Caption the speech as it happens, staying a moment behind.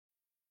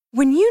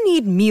When you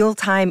need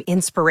mealtime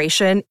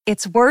inspiration,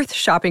 it's worth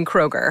shopping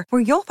Kroger,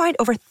 where you'll find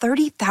over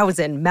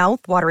 30,000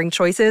 mouth-watering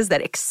choices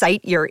that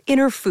excite your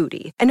inner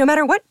foodie. And no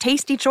matter what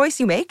tasty choice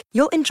you make,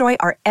 you'll enjoy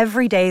our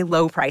everyday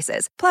low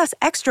prices, plus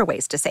extra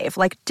ways to save,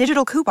 like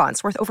digital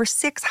coupons worth over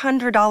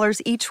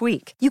 $600 each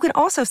week. You can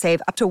also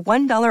save up to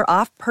 $1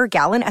 off per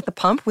gallon at the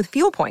pump with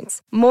fuel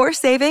points. More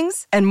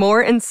savings and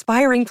more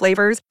inspiring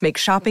flavors make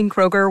shopping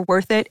Kroger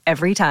worth it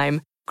every time.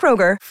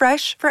 Kroger,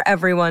 fresh for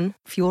everyone.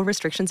 Fuel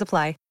restrictions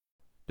apply.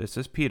 This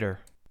is Peter.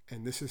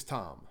 And this is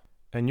Tom.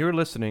 And you're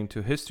listening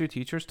to History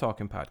Teachers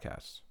Talking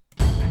Podcasts.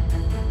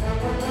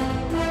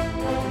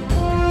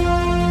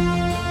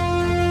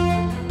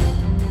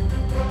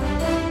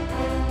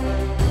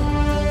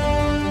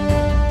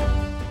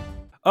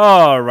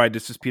 All right,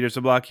 this is Peter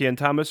Zablocki and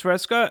Thomas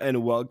Reska,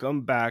 and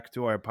welcome back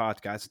to our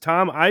podcast.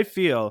 Tom, I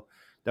feel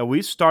that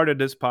we started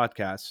this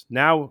podcast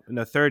now in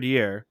the third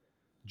year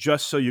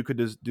just so you could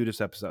do this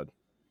episode.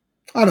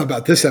 I don't know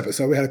about this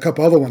episode. We had a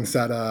couple other ones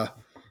that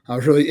I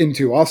was really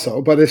into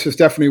also, but this is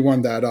definitely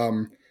one that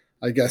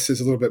I guess is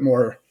a little bit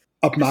more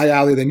up my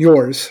alley than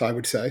yours, I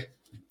would say.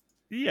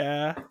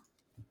 Yeah.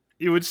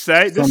 You would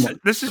say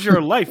this is your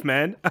life,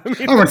 man. I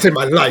wouldn't say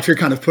my life. You're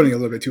kind of putting it a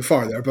little bit too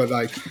far there, but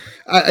like,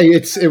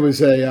 it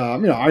was a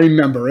I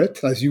remember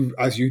it as you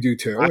do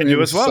too. I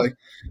do as well.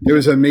 It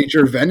was a major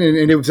event,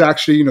 and it was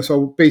actually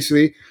so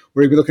basically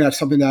we're gonna be looking at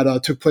something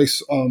that took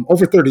place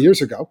over 30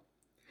 years ago,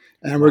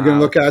 and we're going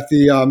to look at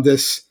the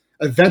this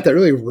event that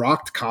really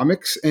rocked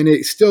comics, and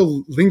it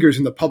still lingers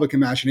in the public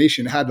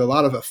imagination. It had a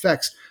lot of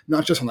effects,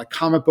 not just on the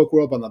comic book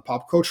world, but on the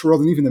pop culture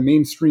world, and even the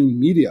mainstream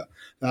media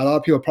that a lot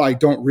of people probably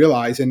don't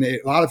realize. And a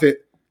lot of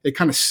it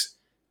kind of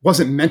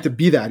wasn't meant to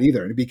be that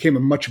either. And it became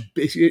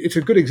it's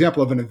a good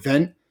example of an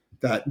event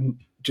that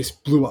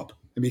just blew up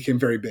and became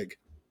very big.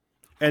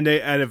 And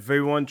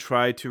everyone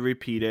tried to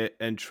repeat it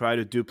and try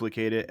to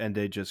duplicate it, and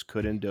they just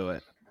couldn't do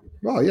it.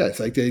 Well, yeah, it's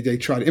like they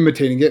tried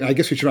imitating it. And I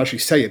guess we should actually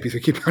say it because we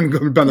keep on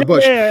going down the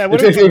bush. Yeah,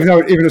 even though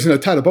it's in the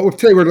title. But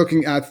today we're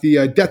looking at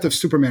the Death of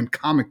Superman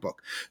comic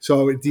book.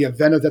 So the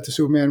event of Death of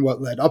Superman,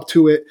 what led up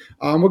to it.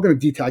 We're going to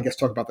detail, I guess,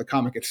 talk about the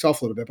comic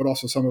itself a little bit, but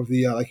also some of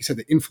the, like you said,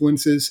 the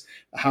influences,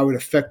 how it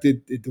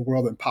affected the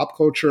world in pop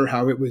culture,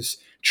 how it was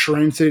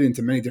translated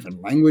into many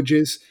different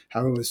languages,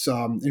 how it was,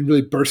 it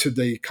really bursted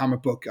the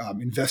comic book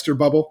investor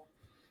bubble.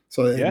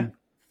 So and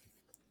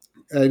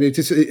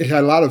it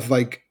had a lot of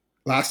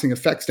lasting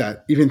effects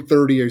that even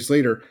 30 years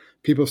later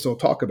people still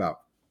talk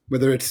about,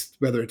 whether it's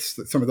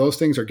some of those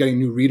things or getting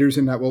new readers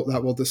in that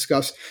we'll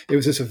discuss. It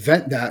was this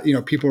event that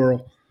people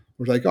were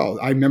like, oh,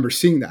 I remember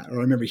seeing that, or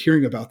I remember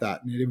hearing about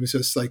that. And it was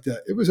just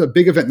it was a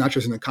big event, not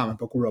just in the comic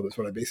book world, is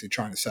what I'm basically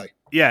trying to say.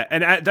 Yeah,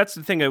 and that's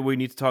the thing that we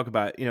need to talk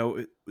about.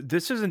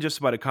 This isn't just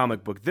about a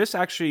comic book. This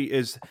actually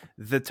is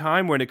the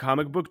time when a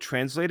comic book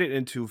translated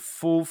into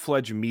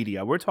full-fledged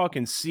media. We're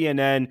talking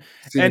CNN,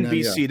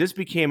 NBC. Yeah. This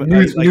became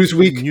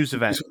Newsweek news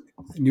event.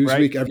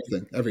 Newsweek,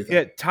 right? everything.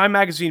 Yeah, Time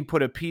Magazine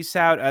put a piece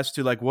out as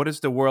to what is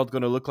the world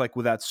going to look like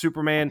without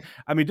Superman.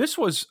 I mean, this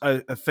was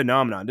a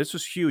phenomenon. This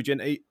was huge.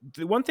 And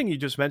the one thing you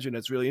just mentioned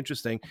that's really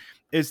interesting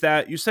is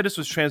that you said this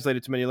was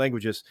translated to many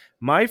languages.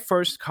 My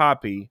first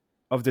copy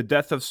of The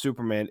Death of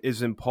Superman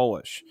is in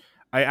Polish.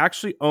 I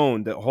actually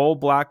own the whole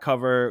black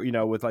cover,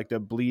 with the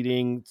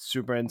bleeding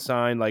Superman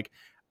sign.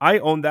 I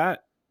own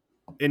that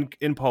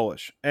in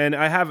Polish, and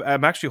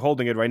I'm actually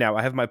holding it right now.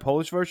 I have my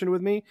Polish version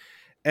with me,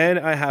 and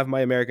I have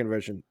my American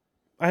version.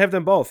 I have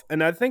them both,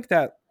 and I think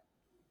that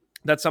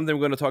that's something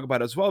we're going to talk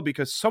about as well,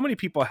 because so many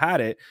people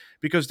had it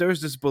because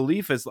there's this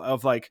belief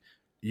of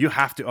you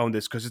have to own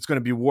this because it's going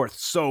to be worth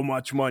so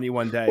much money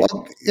one day.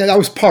 Well, yeah, that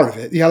was part of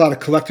it. You had a lot of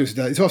collectors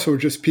that. It's also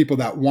just people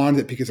that wanted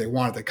it because they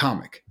wanted the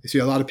comic. You see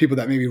a lot of people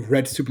that maybe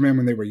read Superman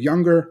when they were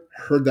younger,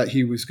 heard that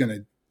he was going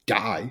to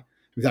die.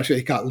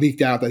 It got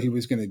leaked out that he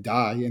was going to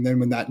die. And then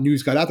when that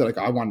news got out, they're like,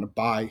 I wanted to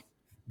buy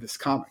this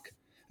comic.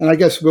 And I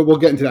guess we'll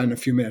get into that in a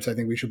few minutes. I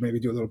think we should maybe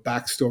do a little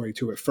backstory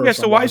to it first. Yeah,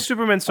 so why is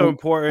Superman so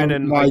important?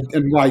 And why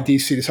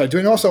DC decided to do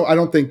it. And also, I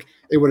don't think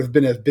it would have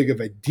been as big of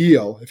a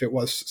deal if it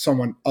was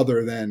someone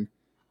other than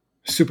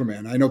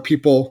Superman. I know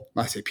people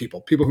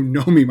who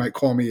know me might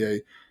call me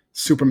a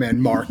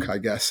Superman mark, I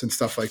guess, and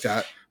stuff like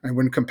that. I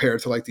wouldn't compare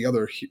it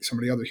to some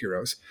of the other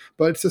heroes,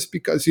 but it's just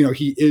because,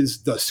 he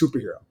is the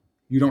superhero.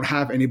 You don't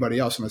have anybody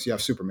else unless you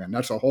have Superman.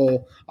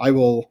 I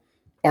will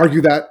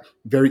argue that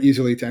very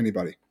easily to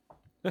anybody.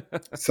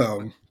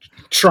 So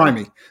try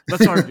me.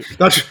 Let's argue.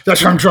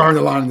 That's where I'm drawing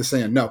the line in the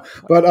sand. No,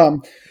 but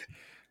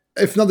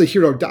if another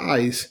hero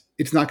dies,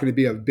 it's not going to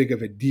be as big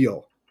of a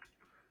deal.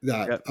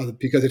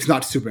 Because it's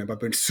not Superman,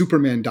 but when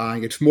Superman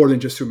dying, it's more than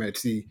just Superman.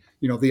 It's the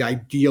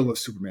ideal of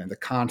Superman, the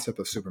concept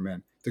of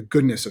Superman, the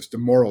goodness of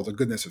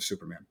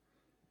Superman.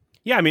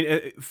 Yeah, I mean,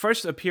 it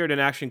first appeared in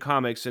Action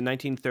Comics in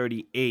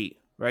 1938,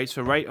 right?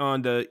 So right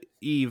on the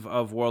eve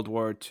of World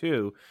War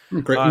II.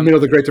 Middle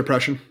of the Great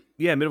Depression.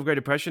 Yeah, middle of Great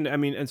Depression. I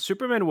mean, and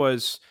Superman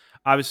was,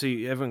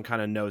 obviously, everyone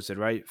kind of knows it,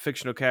 right?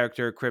 Fictional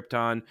character,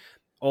 Krypton,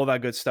 all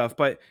that good stuff.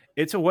 But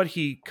it's what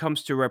he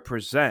comes to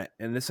represent,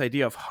 and this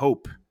idea of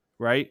hope,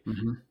 right?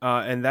 Hmm.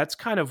 And that's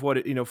kind of what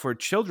for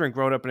children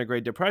growing up in a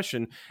Great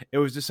Depression, it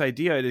was this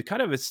idea. It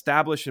kind of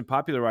established and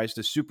popularized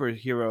the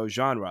superhero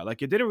genre.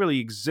 Like it didn't really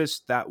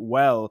exist that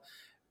well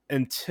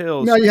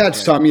until No, you had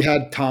Superman. some. You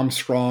had Tom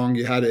Strong.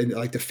 You had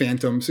like the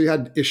Phantom. So you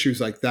had issues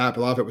like that.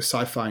 But a lot of it was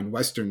sci-fi and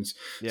westerns.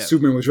 Yeah.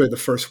 Superman was really the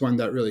first one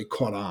that really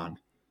caught on.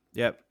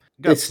 Yep.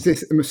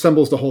 It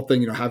assembles the whole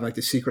thing, having like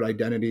the secret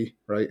identity,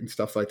 right, and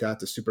stuff like that.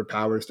 The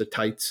superpowers, the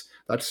tights.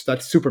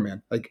 That's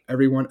Superman. Like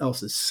everyone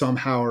else is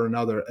somehow or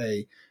another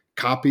a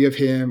copy of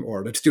him,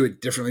 or let's do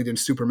it differently than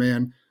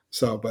Superman.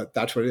 So, but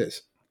that's what it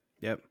is.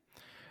 Yep.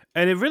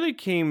 And it really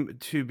came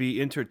to be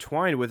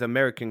intertwined with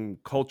American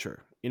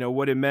culture.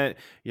 What it meant,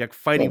 like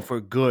fighting Well, for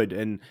good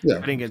and yeah,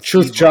 fighting against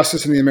truth, evil.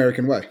 justice, in the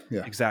American way.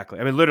 Yeah, Exactly.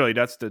 I mean, literally,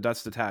 that's the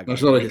tag.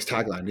 that's really his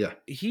tagline. Yeah,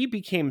 He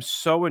became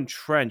so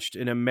entrenched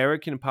in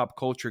American pop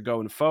culture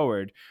going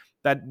forward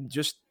that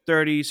just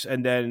 30s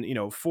and then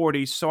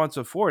 40s, so on and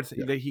so forth.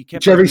 yeah. That he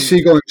kept Jerry bringing-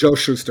 Siegel and Joe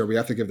Shuster. We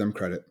have to give them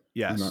credit.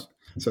 Yes.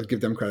 So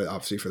give them credit,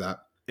 obviously, for that.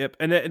 Yep.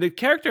 And the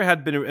character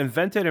had been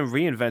invented and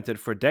reinvented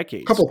for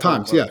decades. A couple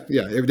times, yeah.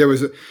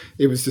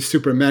 It was the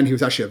Superman. He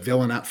was actually a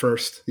villain at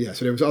first. Yeah,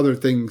 so there was other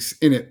things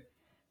in it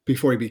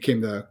before he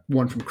became the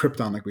one from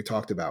Krypton, like we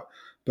talked about.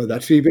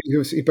 But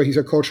he's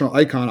a cultural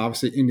icon,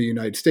 obviously, in the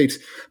United States.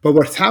 But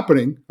what's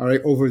happening, all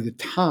right, over the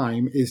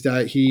time is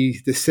that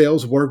the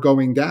sales were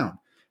going down,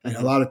 and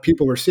a lot of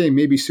people were saying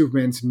maybe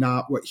Superman's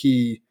not what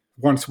he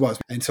once was.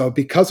 And so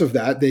because of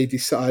that, they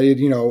decided,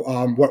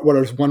 what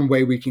is one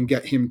way we can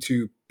get him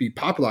to be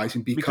popularized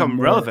and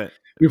become relevant.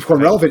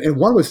 Become relevant. And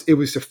one was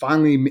to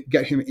finally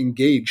get him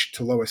engaged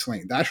to Lois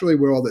Lane. That's really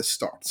where all this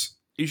starts.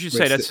 You should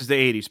say this is the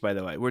 80s, by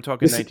the way. We're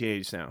talking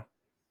 1980s now.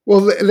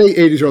 Well, late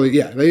 80s, early,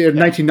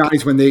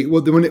 1990s when late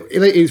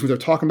 80s when they're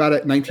talking about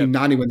it,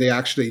 1990 when they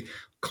actually,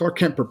 Clark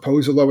Kent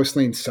proposed to Lois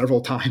Lane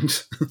several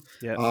times.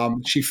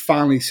 She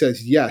finally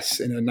says yes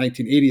in a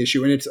 1980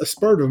 issue. And it's a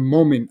spur of the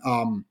moment.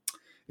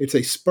 It's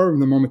a spur of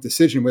the moment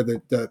decision where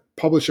the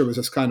publisher was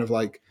just kind of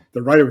like,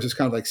 the writer was just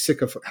kind of like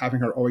sick of having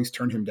her always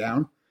turn him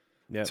down.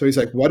 Yep. So he's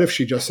like, what if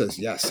she just says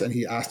yes? And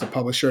he asked the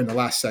publisher in the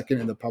last second,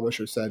 and the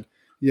publisher said,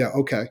 yeah,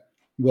 okay,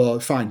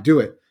 well, fine, do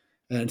it.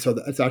 And so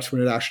that's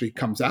when it actually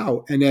comes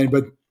out. And then,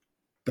 but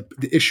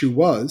the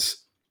issue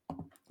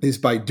is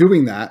by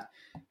doing that,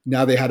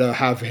 now they had to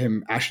have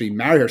him actually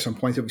marry her at some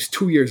point. It was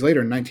 2 years later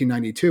in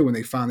 1992 when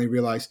they finally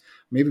realized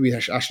maybe we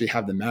should actually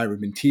have them married.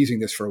 We've been teasing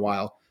this for a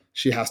while.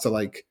 She has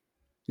to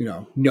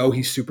know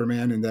he's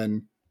Superman, and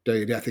then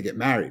they have to get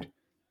married.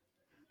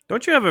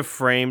 Don't you have a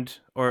framed,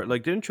 or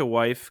like, didn't your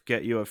wife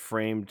get you a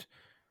framed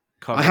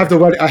cover? I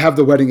have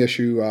the wedding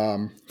issue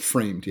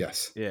framed.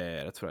 Yes.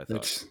 Yeah, that's what I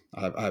thought.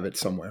 I have it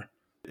somewhere.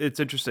 It's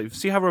interesting.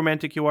 See how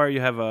romantic you are?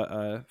 You have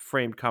a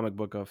framed comic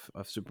book of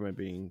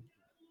Superman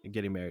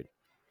getting married,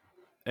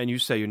 and you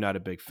say you're not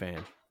a big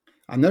fan.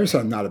 I never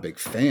said I'm not a big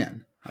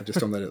fan. I just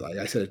don't let it, like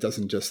I said, it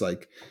doesn't just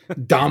like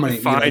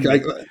dominate me.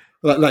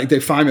 Like they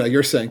find me, like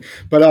you're saying.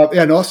 But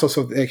and also,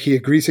 so he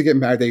agrees to get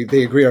married.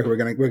 They agree, like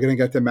we're gonna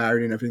get them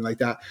married and everything like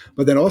that.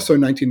 But then also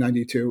in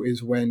 1992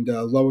 is when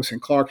Lois and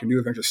Clark and New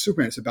Adventures of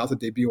Superman is about to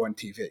debut on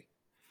TV.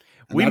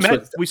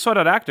 And we saw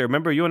that actor.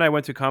 Remember, you and I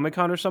went to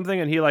Comic-Con or something,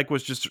 and he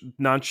was just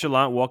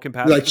nonchalant walking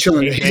past, like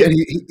chilling.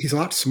 He's a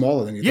lot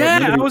smaller than you.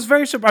 Yeah, I was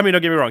very surprised. I mean,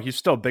 don't get me wrong, he's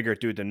still a bigger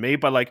dude than me,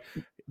 but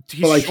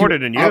he's shorter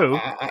than you.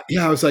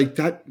 I was like,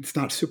 it's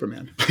not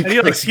Superman. And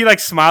he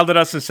smiled at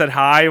us and said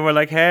hi, and we're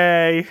like,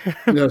 hey.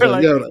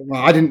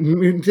 Well, I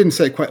didn't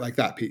say it quite like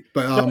that, Pete.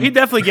 But no, he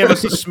definitely gave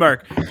us a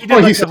smirk.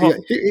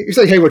 He's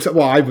like, hey, what's up?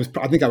 Well,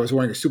 I think I was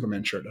wearing a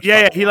Superman shirt. He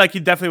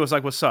definitely was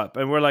like, what's up?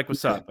 And we're like,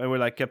 what's up? And we're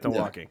like, kept on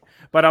walking.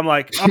 But I'm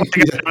like, oh my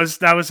God,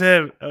 that was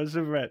him. That was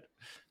Superman.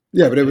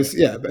 Yeah, but it was,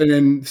 and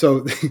then so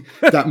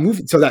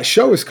that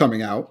show is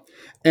coming out,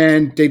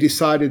 and they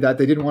decided that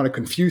they didn't want to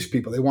confuse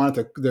people. They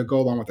wanted to go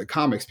along with the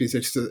comics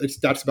because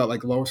that's about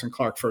like Lois and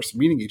Clark first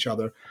meeting each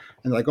other,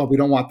 and like, oh, we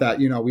don't want that.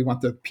 We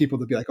want the people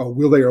to be like, oh,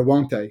 will they or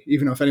won't they?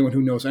 Even if anyone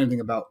who knows anything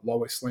about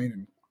Lois Lane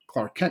and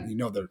Clark Kent,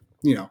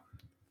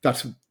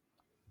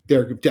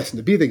 they're destined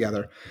to be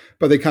together,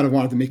 but they kind of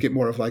wanted to make it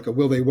more of like a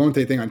will they, won't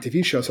they thing on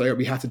TV show. So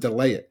we have to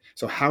delay it.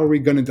 So how are we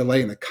going to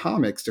delay in the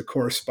comics to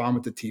correspond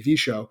with the TV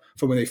show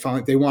for when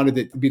they wanted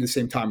it to be the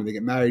same time when they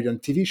get married on the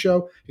TV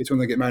show? It's when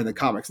they get married in the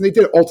comics. And they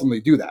did ultimately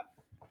do that.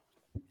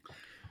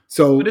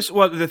 So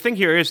the thing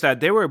here is that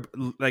they were,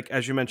 like,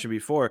 as you mentioned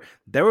before,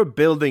 they were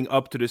building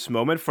up to this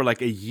moment for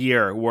like a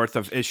year worth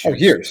of issues. Oh,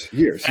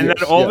 years. And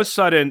then all of a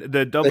sudden,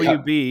 the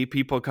WB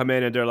people come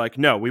in and they're like,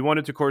 no, we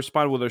wanted to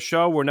correspond with our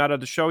show. We're not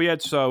at the show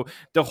yet. So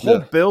the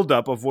whole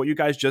buildup of what you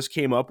guys just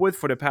came up with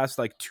for the past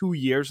 2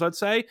 years, let's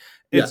say,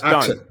 it's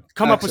done.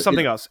 Come up with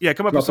something else. Yeah,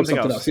 come up with something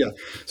else. Yeah.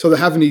 So they're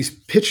having these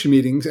pitch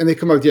meetings, and they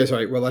come up with, all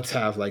right, well, let's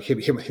have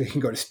he can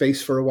go to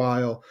space for a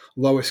while.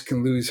 Lois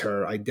can lose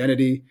her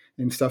identity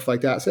and stuff like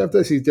that. So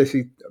after this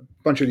a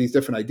bunch of these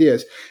different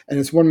ideas, and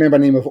it's one man by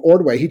the name of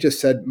Ordway. He just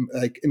said,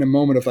 like, in a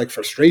moment of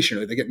frustration,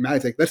 or they get mad,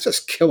 he's like, let's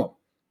just kill him.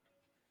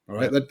 All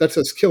right, let's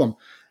just kill him.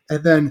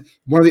 And then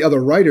one of the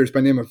other writers by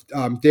the name of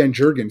Dan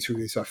Jurgens, who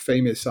is a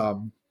famous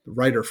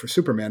writer for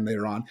Superman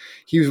later on,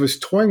 he was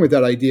toying with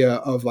that idea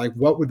of like,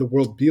 what would the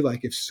world be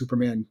like if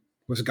Superman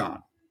was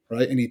gone,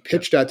 right? And he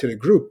pitched that to the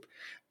group,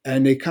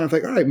 and they kind of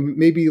like, all right,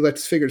 maybe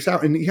let's figure this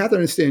out. And you have to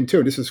understand too,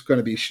 and this is going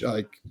to be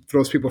like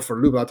throws people for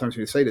a loop a lot of times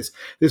when you say this.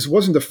 This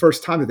wasn't the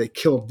first time that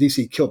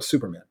DC killed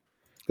Superman.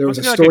 There was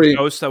a story. Like a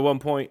Ghost at one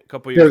point, a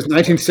couple years. There was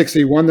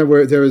 1961.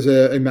 There was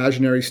an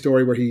imaginary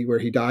story where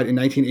he died. In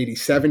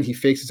 1987, he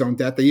faked his own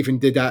death. They even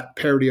did that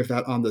parody of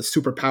that on the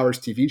Superpowers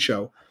TV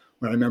show.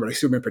 When I remember, like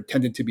Superman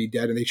pretended to be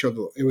dead, and they showed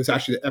it was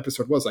actually the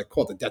episode was like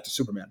called "The Death of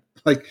Superman."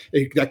 Like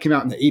that came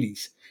out in the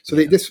 80s. So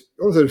this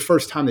was the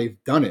first time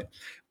they've done it.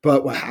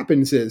 But what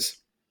happens is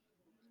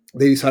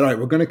they decide, all right,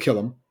 we're going to kill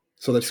him.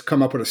 So let's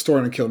come up with a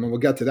story and kill him, and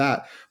we'll get to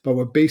that. But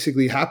what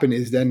basically happened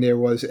is then there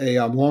was a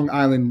Long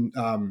Island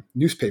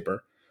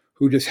newspaper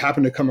who just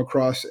happened to come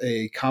across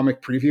a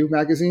comic preview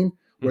magazine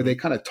where they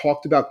kind of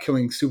talked about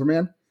killing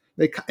Superman.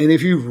 And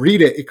if you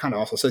read it, it kind of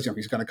also says,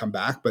 he's going to come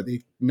back, but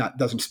he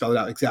doesn't spell it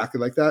out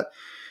exactly like that.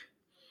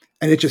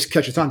 And it just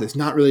catches on. There's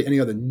not really any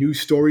other news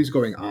stories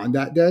going on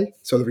that day.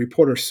 So the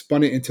reporter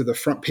spun it into the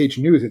front page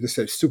news. It just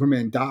said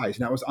Superman dies.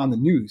 And that was on the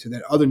news. And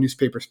then other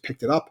newspapers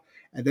picked it up.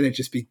 And then it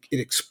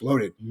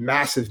exploded.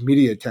 Massive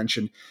media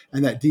attention.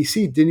 And that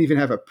DC didn't even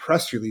have a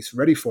press release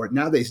ready for it.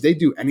 Nowadays, they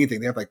do anything.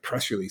 They have like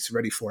press release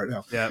ready for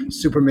it.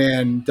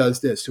 Superman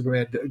does this.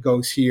 Superman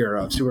goes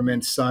here.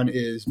 Superman's son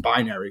is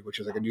binary, which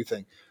is like a new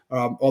thing.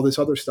 All this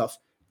other stuff.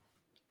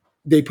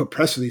 They put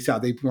press release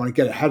out. They want to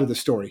get ahead of the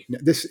story.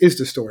 This is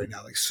the story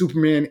now. Like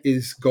Superman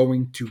is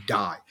going to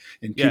die.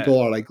 And people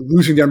are like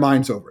losing their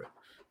minds over it.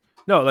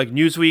 No, like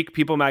Newsweek,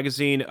 People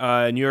Magazine,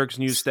 New York's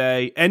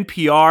Newsday,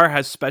 NPR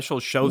has special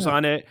shows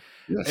on it.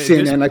 Yeah,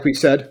 CNN, like we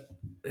said.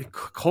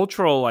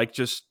 Cultural, like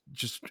just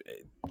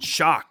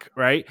shock,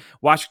 right?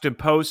 Washington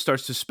Post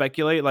starts to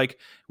speculate, like,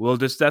 will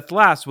this death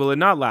last? Will it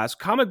not last?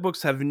 Comic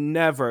books have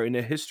never, in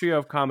the history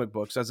of comic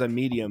books as a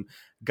medium,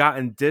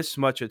 gotten this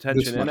much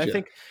attention. I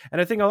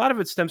think a lot of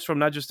it stems from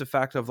not just the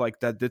fact of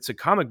like that it's a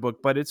comic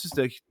book, but it's just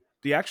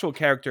the actual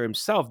character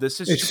himself.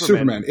 This is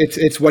Superman.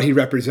 It's what he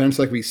represents,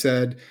 like we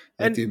said,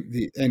 like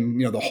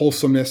the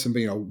wholesomeness and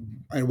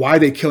and why are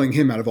they killing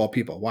him out of all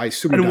people? Why is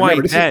Superman? And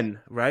why then,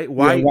 right?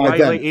 Why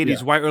late 80s?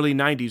 Yeah. Why early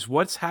 90s?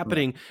 What's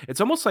happening? Right.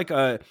 It's almost like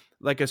a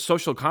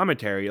social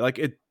commentary.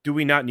 Like, do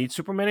we not need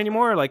Superman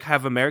anymore? Like,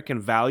 have American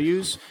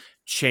values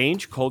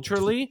change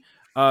culturally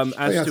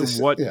as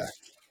to what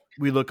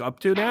we look up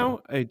to now?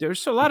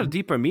 There's a lot of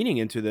deeper meaning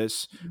into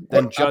this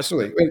than just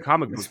a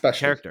comic book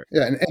character.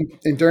 Yeah,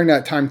 and during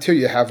that time too,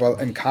 you have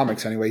in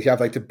comics anyway, you have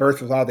like the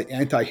birth of a lot of the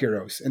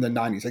anti-heroes in the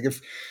 90s. Like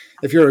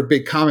if you're a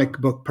big comic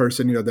book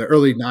person, the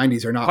early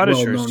 90s are not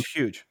Punisher well known. Is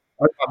huge.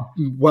 Are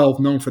well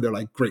known for their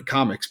like great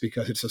comics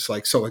because it's just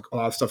like so like a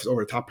lot of stuff is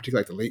over the top,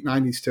 particularly like the late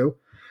 90s too.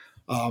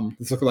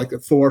 It's looking like the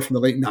Thor from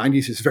the late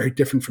 90s is very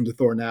different from the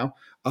Thor now.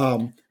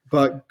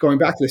 But going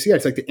back to this,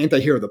 it's like the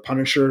anti-hero, the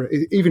Punisher,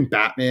 even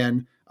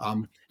Batman.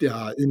 In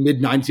the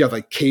mid 90s, you have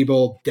like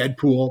Cable,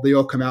 Deadpool. They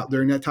all come out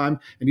during that time.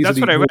 And that's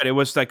what I read. It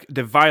was like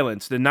the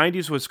violence. The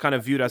 90s was kind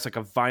of viewed as like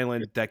a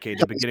violent decade,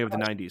 the beginning of the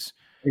 90s.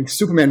 And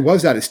Superman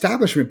was that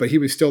establishment, but he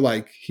was still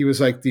like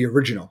the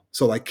original.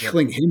 So like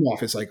killing him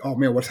off is like, oh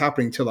man, what's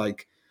happening to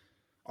like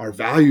our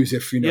values?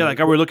 If like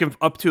are we looking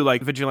up to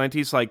like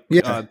vigilantes, like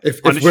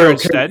if we're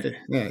okay,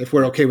 if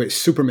we're okay with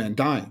Superman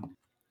dying.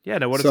 Yeah,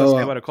 now what does that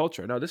say about a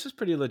culture? No, this is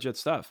pretty legit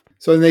stuff.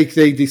 So they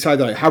decide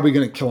that, like, how are we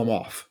going to kill him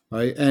off,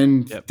 right?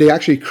 And they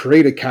actually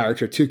create a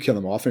character to kill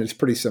him off, and it's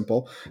pretty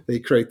simple. They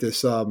create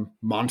this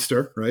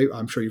monster, right?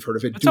 I'm sure you've heard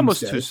of it. It's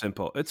almost too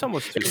simple.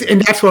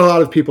 And that's what a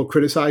lot of people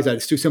criticize, that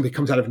it's too simple. It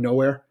comes out of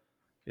nowhere.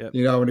 Yep.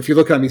 And if you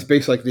look at him, he's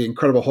basically like the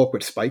Incredible Hulk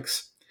with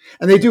spikes.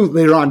 And they do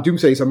later on.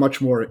 Doomsday is a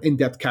much more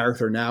in-depth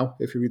character now.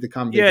 If you read the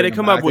comic, they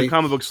come up with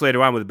comic books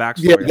later on with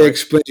backstory. Yeah, they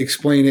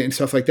explain it and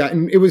stuff like that.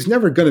 And it was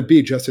never going to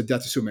be just a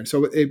Death of Superman.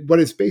 So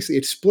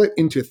it's split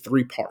into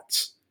 3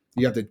 parts.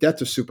 You have the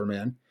Death of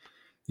Superman,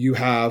 you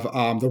have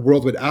the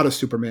world without a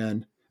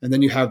Superman, and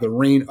then you have the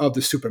reign of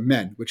the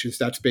Supermen,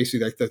 that's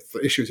basically like the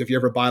issues. If you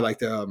ever buy like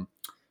the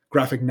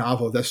graphic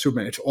novel Death of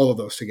Superman, it's all of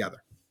those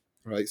together.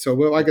 Right.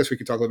 So, I guess we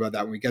could talk about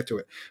that when we get to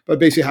it. But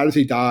basically, how does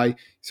he die?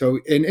 So,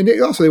 and they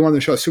wanted to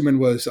show Superman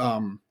was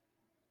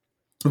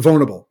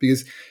vulnerable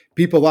because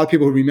a lot of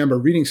people who remember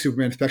reading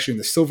Superman, especially in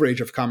the Silver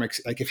Age of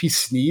comics, like if he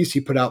sneezed, he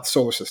put out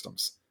solar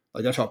systems.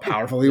 Like that's how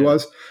powerful he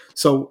was.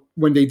 So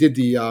when they did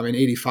the in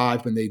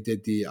 '85, when they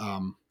did the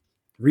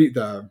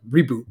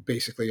reboot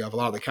basically of a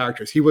lot of the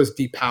characters, he was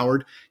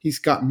depowered. He's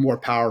gotten more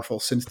powerful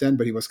since then,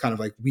 but he was kind of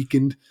like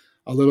weakened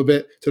a little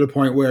bit to the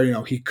point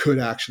where he could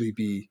actually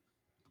be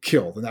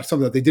killed. And that's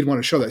something that they did want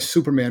to show, that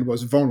Superman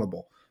was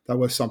vulnerable. That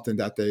was something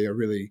that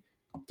the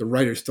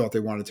writers thought they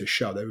wanted to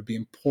show. That would be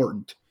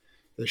important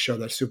to show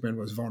that Superman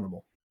was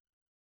vulnerable.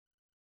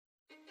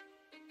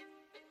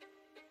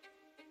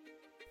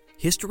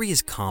 History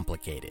is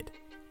complicated.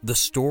 The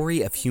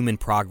story of human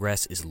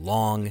progress is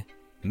long,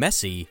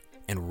 messy,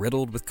 and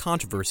riddled with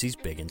controversies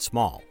big and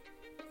small.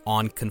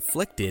 On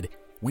Conflicted,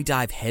 we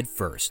dive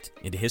headfirst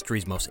into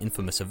history's most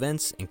infamous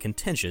events and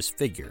contentious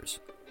figures.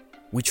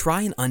 We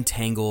try and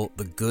untangle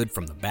the good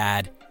from the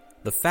bad,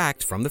 the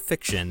fact from the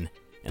fiction,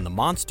 and the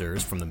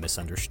monsters from the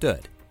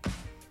misunderstood.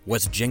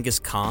 Was Genghis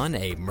Khan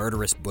a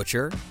murderous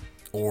butcher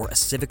or a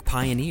civic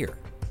pioneer?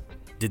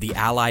 Did the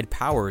Allied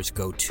powers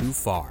go too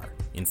far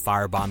in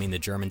firebombing the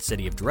German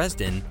city of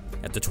Dresden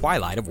at the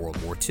twilight of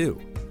World War II?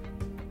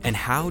 And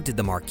how did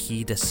the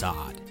Marquis de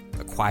Sade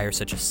acquire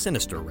such a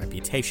sinister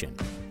reputation?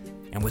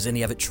 And was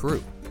any of it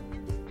true?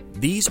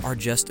 These are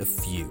just a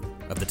few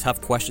of the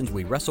tough questions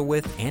we wrestle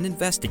with and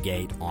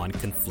investigate on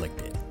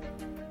Conflicted.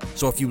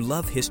 So if you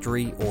love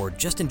history or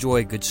just enjoy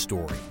a good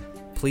story,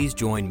 please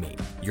join me,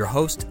 your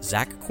host,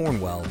 Zach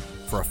Cornwell,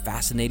 for a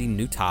fascinating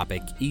new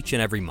topic each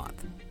and every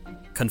month.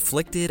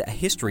 Conflicted, a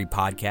history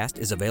podcast,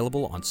 is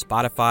available on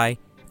Spotify,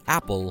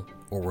 Apple,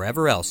 or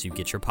wherever else you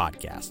get your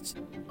podcasts.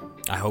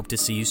 I hope to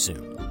see you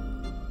soon.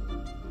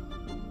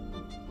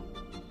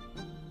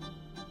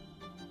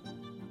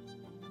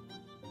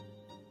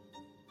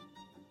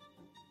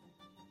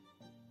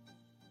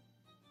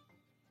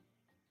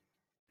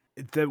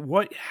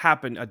 What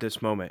happened at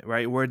this moment,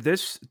 right, where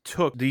this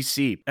took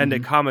DC and the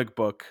comic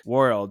book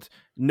world,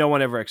 no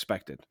one ever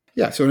expected.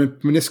 Yeah, so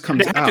when this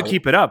comes out, they have to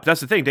keep it up. That's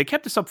the thing. They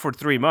kept this up for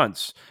 3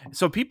 months.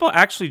 So people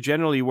actually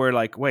generally were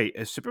like, wait,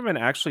 is Superman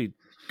actually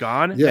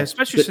gone? Yeah, and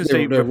especially since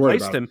they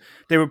replaced him.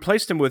 They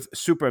replaced him with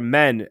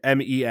Supermen,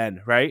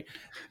 Men, right?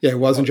 Yeah, it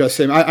wasn't just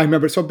him. I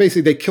remember. So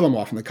basically, they kill him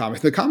off in the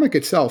comic. The comic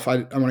itself, I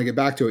want to get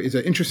back to it, is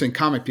an interesting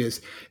comic because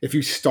if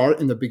you start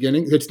in the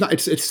beginning,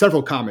 it's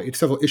several comics, it's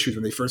several issues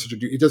when they first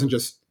introduce. It doesn't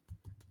just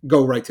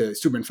go right to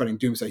Superman fighting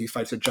Doomsday. He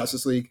fights the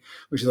Justice League,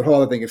 which is a whole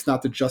other thing. It's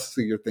not the Justice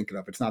League you're thinking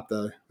of. It's not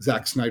the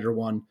Zack Snyder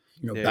one.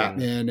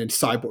 Batman and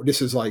Cyborg.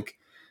 This is like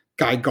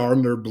Guy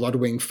Gardner,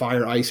 Bloodwing,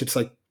 Fire Ice. It's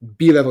like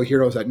B-level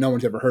heroes that no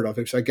one's ever heard of.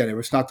 It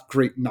was not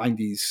great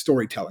 90s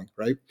storytelling,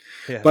 right?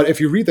 Yeah. But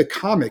if you read the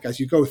comic as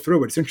you go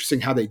through it, it's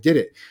interesting how they did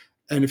it.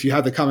 And if you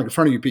have the comic in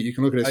front of you, Pete, you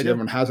can look at it.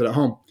 Everyone has it at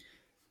home.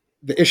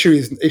 The issue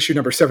is issue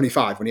number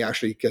 75 when he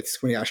actually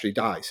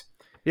dies.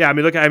 Yeah, I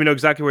know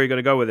exactly where you're going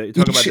to go with it.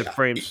 You're talking about the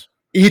frames.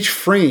 Each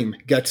frame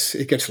gets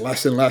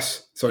less and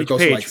less. So it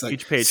goes from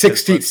each page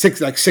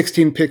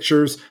 16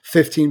 pictures,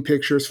 15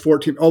 pictures,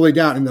 14, all the way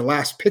down. And the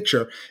last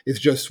picture is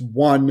just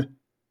one.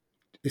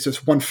 It's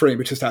just one frame.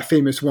 It's just that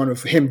famous one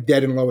of him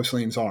dead in Lois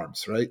Lane's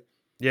arms, right?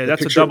 Yeah,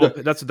 that's a double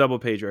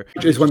pager.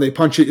 Is when they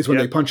punch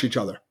they punch each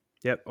other.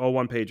 Yep, all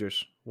one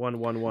pagers. One.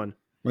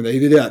 When they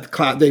do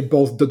that, they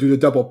both do the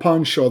double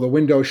punch, or the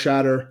windows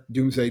shatter.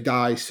 Doomsday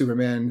dies.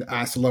 Superman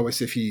asks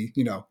Lois if he,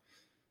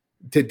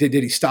 did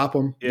he stop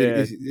him?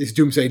 Yeah. Is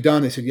Doomsday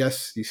done? They said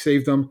yes, he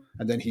saved them,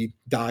 and then he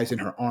dies in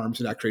her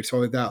arms, and that creates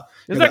all of that.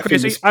 Isn't that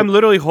crazy? I'm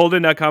literally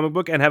holding that comic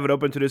book and have it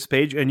open to this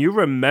page, and you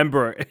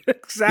remember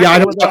exactly.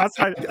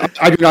 Yeah,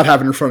 I do not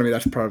have it in front of me.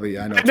 That's probably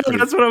I know.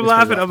 That's what I'm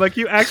laughing. I'm like,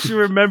 you actually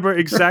remember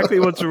exactly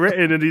what's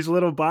written in these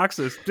little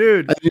boxes,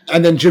 dude.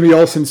 And then Jimmy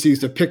Olsen sees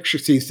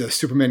the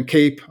Superman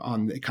cape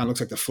on. It kind of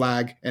looks like the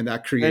flag, and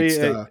that creates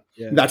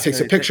that takes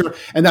a picture,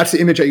 and that's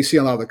the image that you see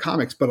in a lot of the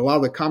comics. But a lot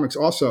of the comics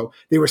also,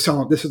 they were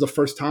selling. This is the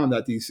first time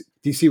that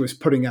DC was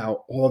putting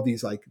out all of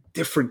these like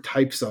different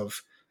types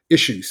of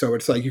issues. So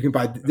it's like you can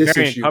buy this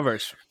issue,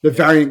 the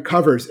variant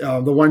covers,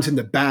 the ones in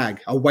the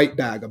bag, a white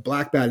bag, a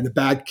black bag. And the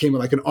bag came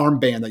with like an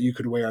armband that you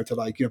could wear to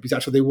because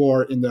that's what they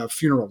wore in the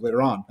funeral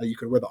later on. You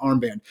could wear the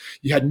armband.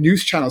 You had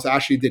news channels that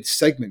actually did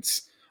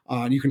segments.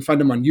 And you can find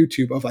them on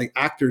YouTube of like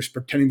actors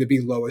pretending to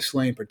be Lois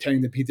Lane,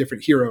 pretending to be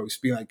different heroes,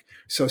 being like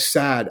so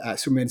sad at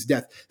Superman's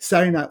death.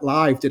 Saturday Night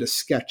Live did a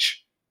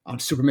sketch on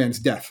Superman's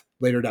death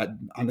later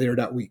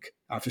that week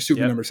after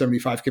Superman number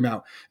 75 came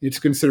out. It's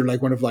considered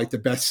like one of like the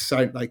best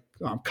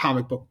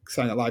comic book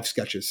Saturday Night Live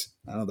sketches.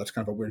 I know that's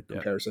kind of a weird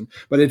comparison,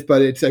 but it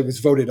was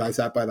voted as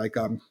that by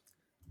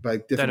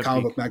different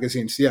comic book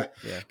magazines,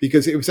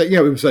 because it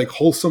was like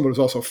wholesome, but it was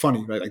also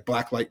funny, right? Like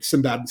Black Light,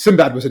 Sinbad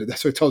was in it.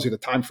 That's what it tells you the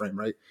time frame,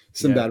 right?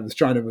 Sinbad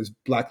was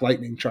Black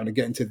Lightning trying to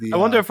get into the. I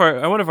wonder if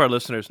our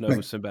listeners know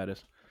who Sinbad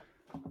is.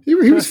 He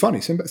was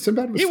funny. Sinbad was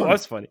funny. He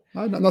was funny.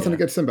 Nothing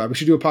against Sinbad. We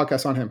should do a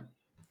podcast on him.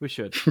 We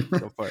should.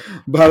 Go for it.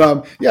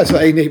 But so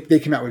they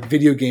came out with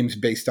video games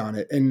based on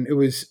it, and it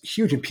was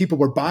huge. And people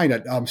were buying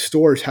it.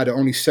 Stores had to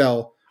only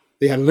sell.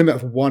 They had a limit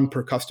of one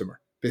per customer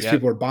because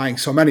people were buying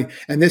so many.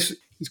 And these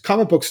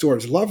comic book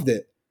stores loved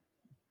it,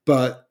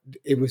 but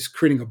it was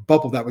creating a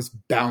bubble that was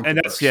bound.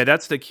 And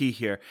that's the key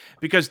here,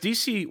 because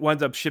DC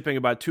wound up shipping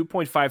about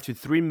 2.5 to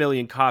 3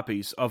 million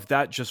copies of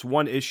that just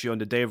one issue on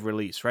the day of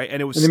release, right?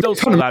 And it was still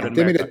sold out in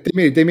America.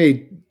 They made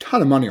a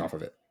ton of money off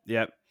of it.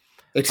 Yep.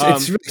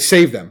 It's really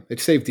saved them. It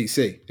saved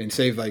DC and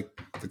saved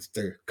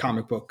the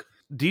comic book.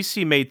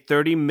 DC made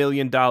 $30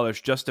 million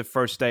just the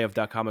first day of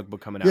that comic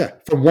book coming out. Yeah,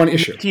 from one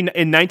issue. In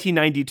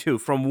 1992,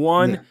 from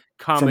one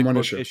comic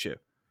book issue.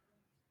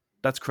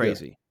 That's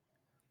crazy. Yeah.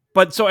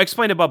 But so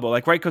explain the bubble,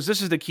 right? Because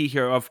this is the key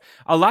here of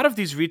a lot of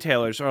these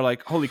retailers are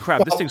like, holy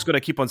crap, this thing's going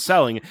to keep on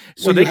selling.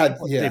 So they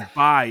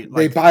buy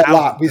a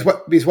lot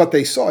because what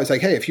they saw is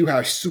like, hey, if you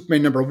have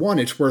Superman number 1,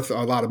 it's worth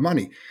a lot of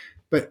money.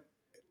 But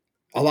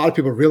a lot of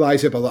people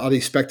realize it, but a lot of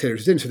these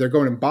spectators didn't. So they're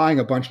going and buying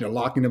a bunch and they're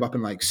locking them up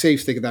in like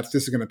safes, thinking this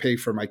is going to pay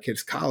for my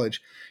kid's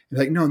college. And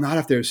like, no, not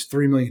if there's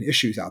 3 million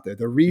issues out there.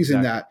 The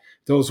reason that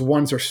those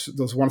ones from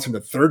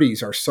the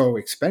 30s are so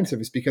expensive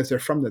is because they're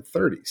from the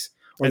 30s,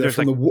 or and they're there's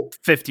from like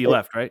 50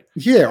 left, right?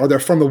 Yeah, or they're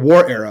from the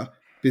war era.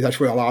 Because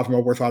that's where a lot of them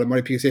are worth a lot of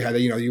money, because they had,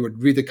 you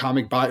would read the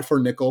comic, buy it for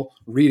a nickel,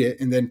 read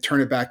it, and then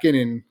turn it back in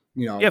and,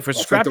 for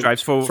scrap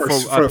drives for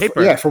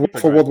paper. Yeah, for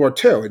World War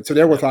II. And so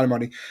they're worth a lot of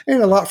money.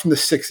 And a lot from the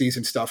 60s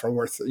and stuff are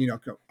worth,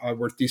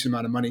 worth a decent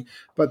amount of money.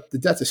 But the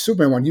Death of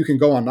Superman one, you can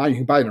go online, you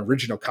can buy an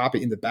original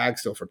copy in the bag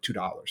still for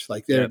 $2.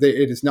 Like it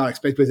is not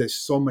expensive because there's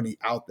so many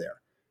out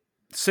there.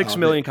 6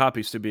 million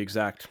copies to be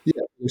exact.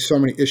 Yeah, there's so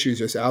many issues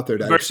just out there.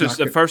 Versus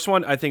the first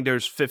one, I think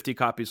there's 50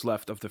 copies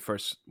left of the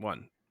first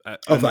one.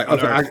 Of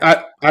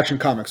Action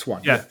Comics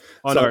one. Yeah.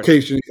 So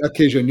occasionally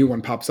a new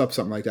one pops up,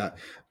 something like that.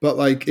 But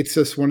like, it's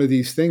just one of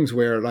these things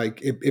where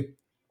like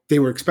they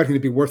were expecting to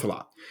be worth a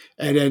lot.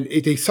 And then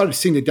they started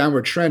seeing the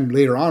downward trend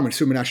later on when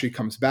Superman actually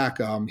comes back.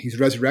 He's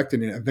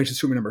resurrected in Adventures of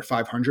Superman number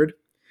 500,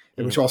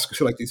 which also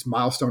considered like this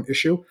milestone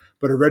issue.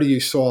 But already you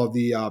saw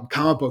the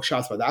comic book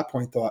shops by that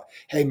point thought,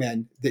 hey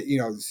man,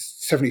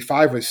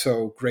 75 was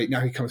so great.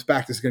 Now he comes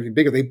back. This is going to be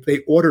bigger. They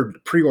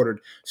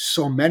pre-ordered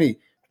so many.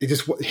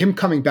 Him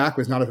coming back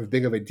was not as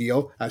big of a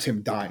deal as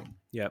him dying.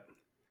 Yep.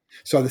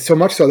 So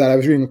much so that I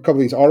was reading a couple of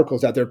these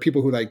articles that there are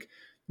people who like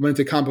went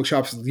to comic book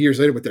shops years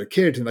later with their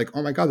kids and like,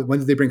 oh my God, when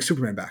did they bring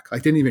Superman back?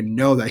 Like, didn't even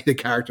know that the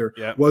character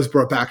was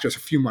brought back just a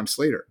few months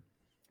later.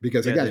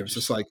 Because again, it was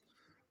just like,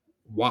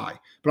 why?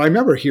 But I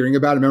remember hearing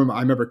about it.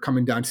 I remember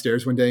coming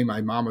downstairs one day.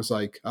 My mom was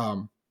like,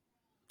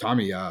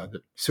 Tommy,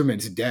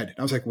 Superman's dead. And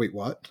I was like, wait,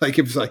 what? Like,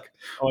 it was like,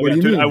 what do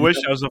you mean? I wish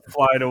I was a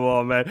fly on the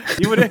wall, man.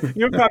 You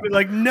were probably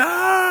like,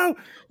 no,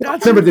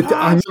 that's I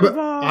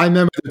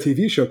remember the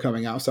TV show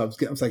coming out. So I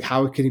was like,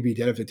 how can he be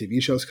dead if the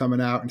TV show's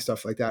coming out and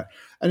stuff like that?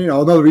 And,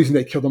 another reason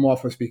they killed him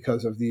off was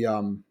because of the,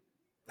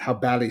 how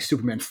badly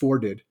Superman 4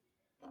 did.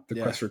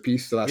 The Quest for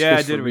Peace. The last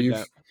I did read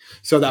that.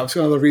 So that was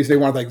another reason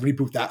they wanted to like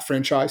reboot that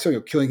franchise. So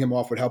killing him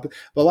off would help.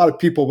 But a lot of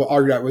people will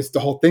argue that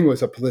the whole thing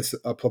was a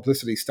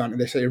publicity stunt,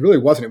 and they say it really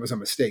wasn't. It was a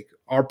mistake.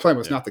 Our plan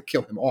was not to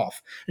kill him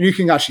off, and you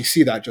can actually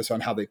see that just on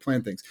how they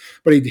plan things.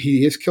 But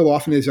he is killed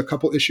off, and there's a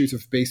couple issues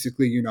of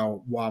basically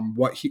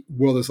what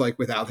world is like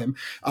without him.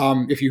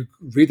 If you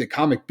read the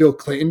comic, Bill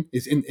Clinton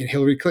and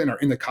Hillary Clinton are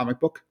in the comic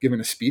book giving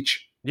a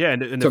speech. Yeah,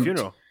 in the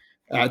funeral.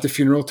 At the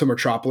funeral to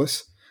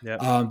Metropolis.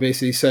 Yeah.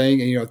 Basically saying,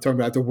 talking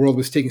about the world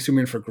was taking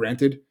Superman for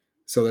granted.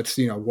 So that's,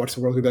 what's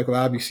the world gonna be like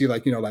without him? You see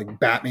like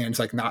Batman's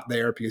like not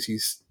there because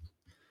he's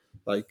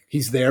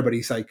there, but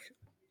he's like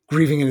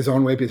grieving in his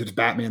own way because it's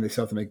Batman. They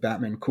still have to make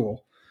Batman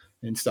cool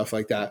and stuff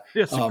like that.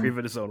 Yes, grieve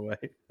in his own way.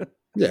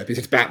 Yeah, because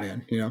it's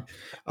Batman,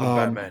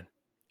 Batman.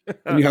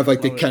 And you have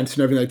like the Kents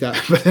and everything like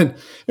that. But then,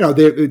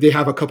 they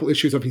have a couple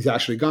issues of he's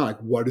actually gone. Like,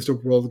 what is the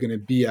world going to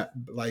be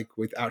like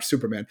without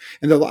Superman?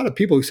 And there are a lot of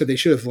people who said they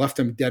should have left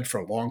him dead for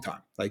a long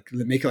time. Like,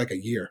 make it like a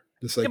year.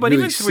 Just like, but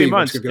really even 3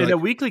 months in like, a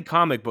weekly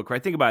comic book,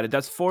 right? Think about it.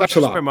 That's 4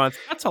 issues per month.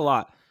 That's a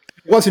lot.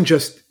 It wasn't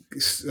just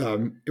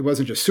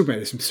Superman.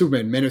 It's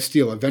Superman, Man of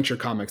Steel, Adventure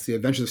Comics, The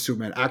Adventures of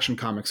Superman, Action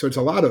Comics. So it's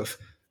a lot of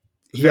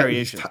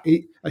variation.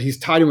 He's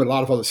tied in with a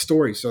lot of other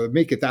stories. So to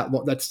make it that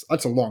long, that's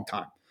a long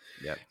time.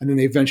 Yeah. And then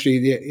they're going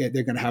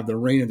to have the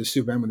reign of the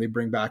Superman when they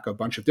bring back a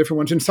bunch of different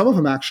ones. And some of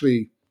them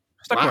actually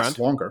last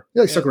longer.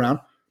 Yeah, they stuck around.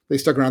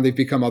 They've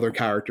become other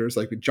characters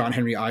like John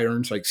Henry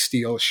Irons, like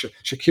Steel,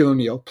 Shaquille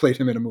O'Neal played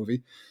him in a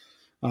movie.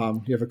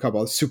 You have a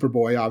couple of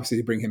Superboy, obviously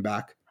they bring him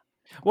back.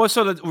 Well,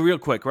 so real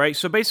quick, right?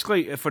 So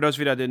basically, for those of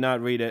you that did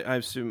not read it, I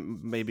assume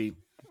maybe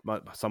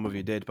some of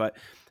you did, but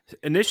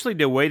initially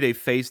the way they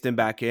phased him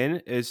back in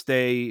is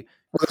they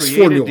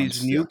created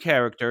these new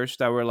characters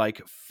that were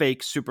like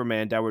fake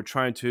Superman that were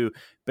trying to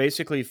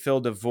basically fill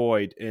the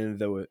void in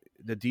the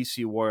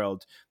DC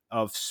world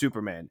of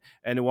Superman.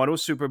 And one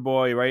was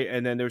Superboy, right?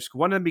 And then there's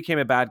one of them became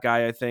a bad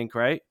guy, I think,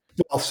 right?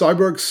 Well,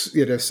 Cyborg's,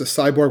 so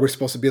Cyborg was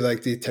supposed to be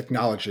like the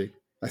technology.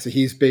 I said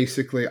he's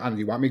basically. Do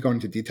you want me going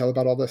into detail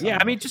about all this? Yeah,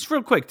 I mean, just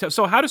real quick.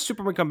 So, how does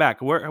Superman come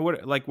back? Where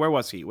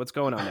was he? What's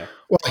going on there?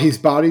 Well, his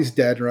body's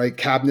dead, right?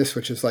 Cadmus,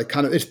 which is like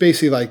it's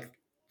basically like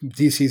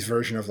DC's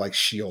version of like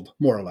S.H.I.E.L.D.,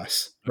 more or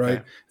less, right?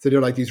 Okay. So they're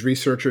like these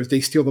researchers.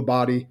 They steal the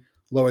body.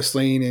 Lois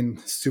Lane and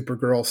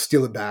Supergirl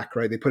steal it back,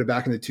 right? They put it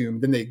back in the tomb.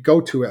 Then they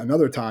go to it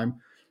another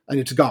time, and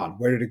it's gone.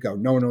 Where did it go?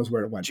 No one knows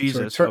where it went.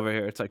 Jesus, so over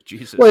here. It's like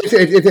Jesus. Well,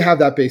 they have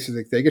that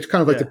basic thing. It's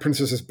kind of like the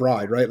Princess's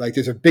Bride, right? Like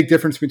there's a big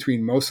difference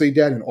between mostly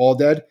dead and all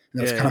dead.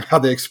 And that's kind of how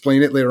they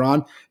explain it later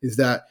on, is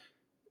that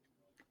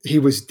he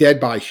was dead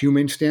by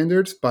human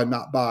standards, but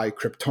not by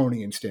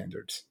Kryptonian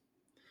standards.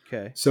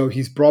 Okay. So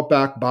he's brought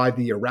back by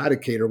the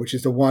Eradicator, which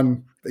is the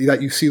one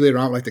that you see later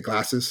on, like the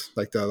glasses,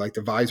 like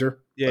the visor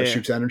that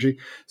shoots energy.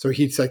 So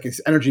he's like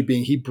his energy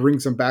being, he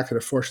brings him back to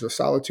the Fortress of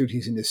Solitude.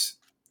 He's in this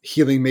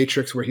healing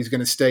matrix where he's going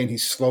to stay, and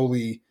he's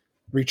slowly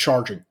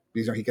recharging.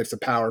 He gets the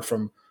power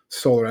from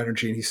solar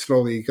energy, and he's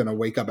slowly going to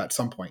wake up at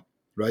some point,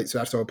 right? So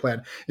that's the whole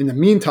plan. In the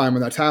meantime,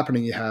 when that's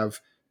happening, you have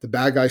the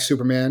bad guy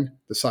Superman,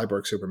 the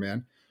cyborg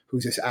Superman,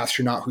 who's this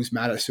astronaut who's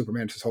mad at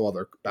Superman. It's this whole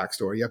other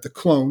backstory. You have the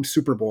clone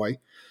Superboy,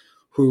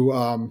 who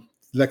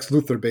Lex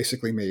Luthor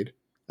basically made.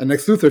 And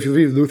Lex Luthor, if you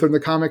read Luthor in the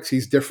comics,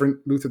 he's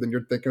different Luthor than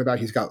you're thinking about.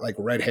 He's got like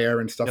red hair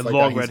and stuff like that.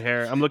 Long red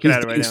hair. I'm looking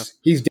at it right now.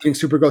 He's dating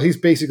Supergirl. He's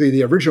basically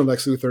the original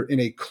Lex Luthor in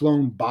a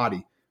clone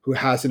body who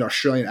has an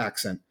Australian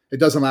accent. It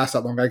doesn't last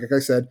that long. Like I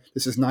said,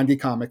 this is 90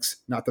 comics,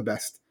 not the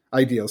best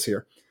ideals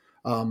here.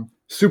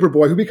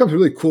 Superboy, who becomes a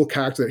really cool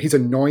character. He's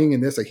annoying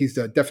in this. Like he's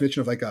the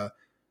definition of like a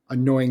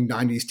annoying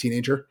 90s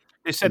teenager.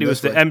 They said he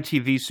was the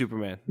MTV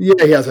Superman. Yeah,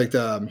 he has like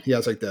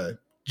the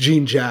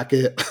jean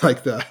jacket,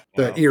 like the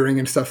earring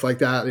and stuff like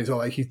that. He's all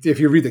like, if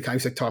you read the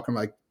comics, he's like talking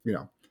like,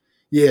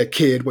 yeah,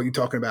 kid, what you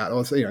talking about?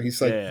 Also,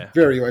 he's like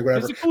very like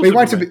whatever. Cool,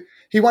 but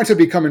he wants to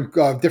become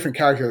a different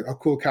character, a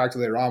cool character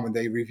later on when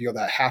they reveal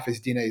that half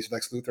his DNA is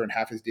Lex Luthor and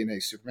half his DNA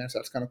is Superman. So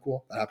that's kind of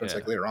cool. That happens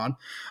like later on.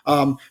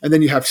 And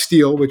then you have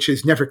Steel, which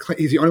is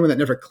he's the only one that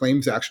never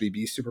claims to actually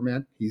be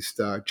Superman. He's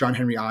John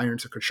Henry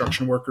Irons, a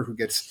construction worker who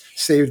gets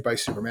saved by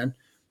Superman,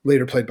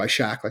 later played by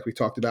Shaq, like we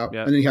talked about.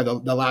 Yeah. And then you have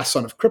the last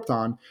son of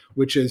Krypton,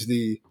 which is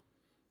the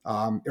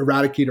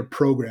Eradicator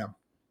program,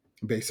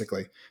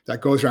 basically,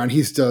 that goes around.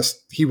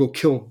 He will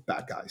kill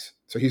bad guys.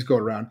 So he's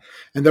going around,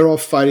 and they're all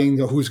fighting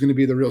who's going to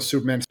be the real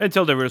Superman.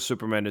 Until the real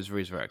Superman is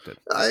resurrected.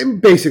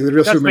 Basically, the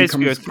real That's Superman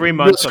basically comes. 3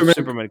 months of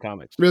Superman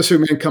comics. Real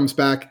Superman comes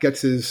back,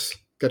 gets his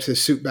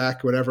suit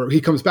back, whatever. He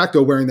comes back,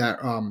 though, wearing that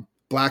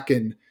black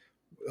and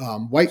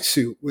white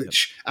suit,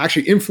 which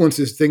actually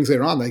influences things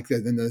later on, like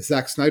in the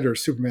Zack Snyder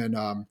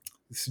Superman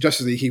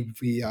Justice League.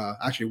 He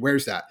actually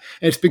wears that,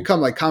 and it's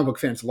become like comic book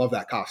fans love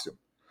that costume.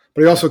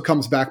 But he also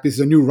comes back because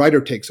a new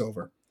writer takes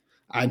over.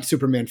 And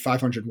Superman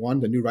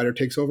 501, the new writer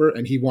takes over,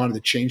 and he wanted to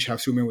change how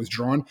Superman was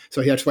drawn.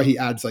 So that's why he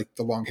adds like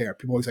the long hair.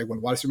 People always like,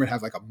 why does Superman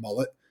have like a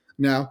mullet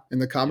now in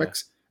the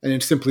comics? Yeah. And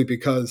it's simply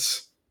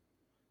because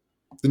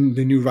the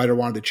new writer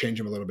wanted to change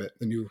him a little bit.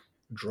 The new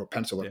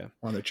penciler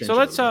wanted to change. So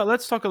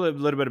let's talk a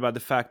little bit about the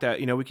fact that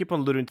we keep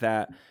on alluding to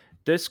that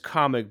this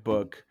comic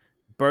book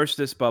burst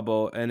this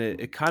bubble, and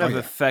it kind of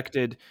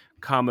affected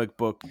comic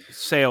book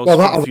sales in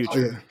the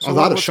future. A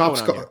lot of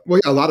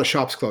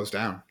shops closed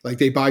down. Like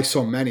they buy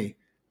so many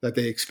that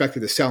they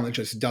expected to sell, and it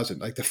just doesn't.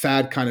 Like the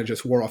fad kind of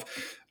just wore off.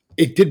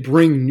 It did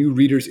bring new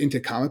readers into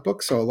comic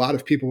books, so a lot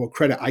of people will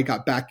credit I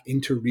got back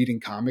into reading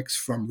comics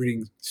from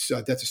reading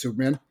Death of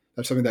Superman.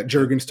 That's something that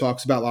Jurgens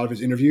talks about a lot of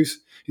his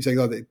interviews. He's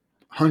like,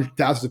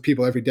 thousands of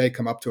people every day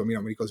come up to him,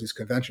 when he goes to these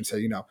conventions,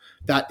 say,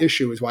 that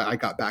issue is why I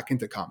got back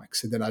into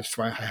comics. And then that's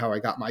how I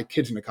got my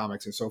kids into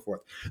comics and so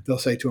forth. They'll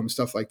say to him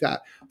stuff like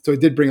that. So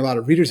it did bring a lot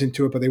of readers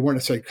into it, but they weren't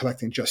necessarily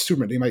collecting just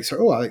Superman. They might say,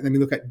 let me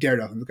look at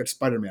Daredevil and look at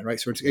Spider-Man, right?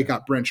 So it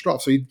got branched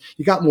off. So you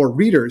got more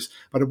readers,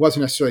 but it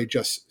wasn't necessarily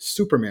just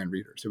Superman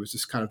readers. It was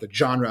just kind of the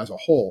genre as a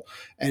whole.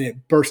 And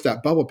it burst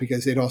that bubble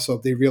because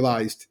they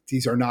realized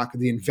these are not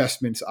the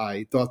investments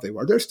I thought they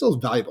were. They're still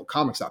valuable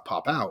comics that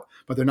pop out,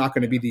 but they're not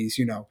going to be these,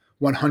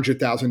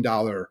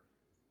 $100,000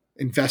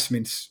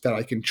 investments that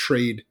I can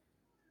trade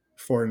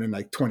for in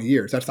like 20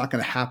 years. That's not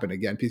going to happen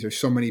again because there's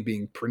so many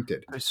being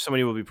printed. So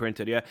many will be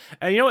printed, yeah.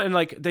 And and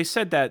like they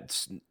said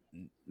that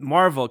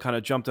Marvel kind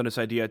of jumped on this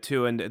idea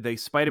too, and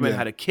Spider-Man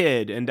had a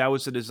kid, and that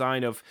was the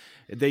design of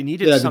they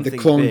needed something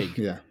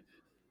big,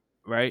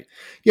 right?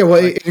 Yeah,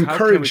 well, it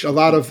encouraged a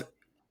lot of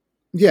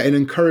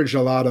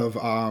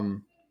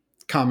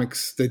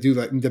comics that do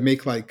that to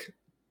make like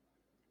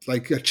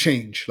a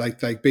change, like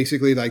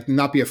basically like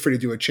not be afraid to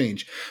do a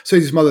change. So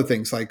these some other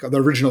things, like the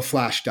original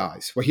Flash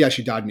dies. Well, he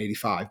actually died in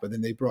 85, but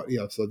then they brought,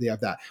 so they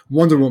have that.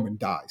 Wonder Woman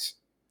dies.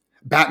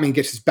 Batman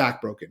gets his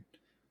back broken.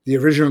 The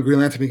original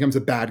Green Lantern becomes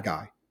a bad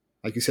guy.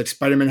 Like you said,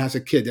 Spider-Man has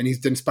a kid,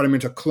 then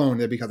Spider-Man's a clone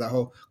there because that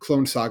whole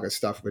clone saga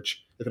stuff,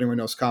 which if anyone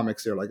knows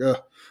comics, they're like,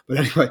 ugh. But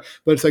anyway,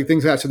 it's like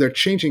things like that. So they're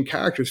changing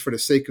characters for the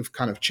sake of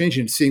kind of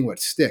changing and seeing what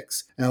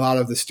sticks. And a lot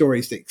of the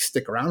stories, they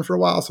stick around for a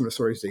while. Some of the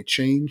stories, they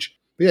change.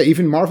 But yeah,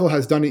 even Marvel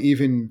has done it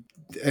even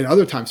at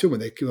other times too, when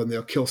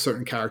they'll kill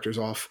certain characters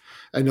off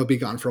and they'll be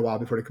gone for a while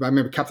before they come back. I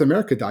remember Captain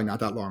America died not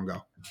that long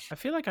ago. I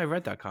feel like I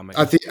read that comic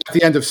at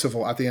the end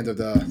of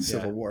the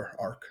Civil War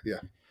arc. Yeah,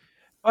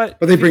 but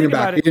they bring him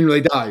back. He didn't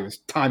really die. He was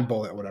time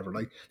bullet or whatever.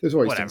 Like there's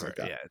always things like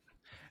that. Yeah.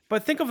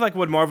 But think of like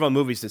what Marvel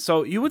movies did.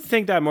 So you would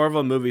think that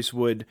Marvel movies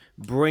would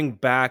bring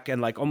back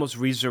and like almost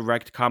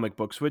resurrect comic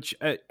books, which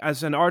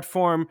as an art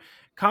form,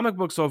 comic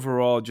books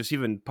overall, just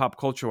even pop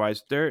culture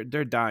wise, they're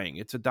dying.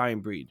 It's a dying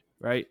breed,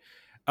 right?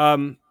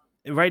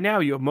 Right now,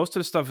 most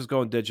of the stuff is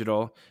going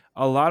digital.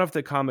 A lot of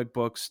the comic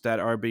books that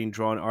are being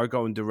drawn are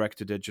going direct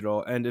to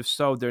digital, and if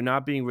so, they're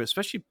not being,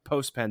 especially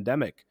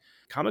post-pandemic.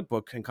 Comic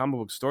book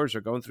stores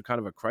are going through kind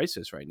of a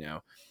crisis right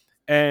now,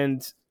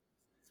 and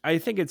I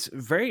think it's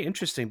very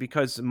interesting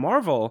because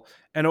Marvel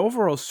and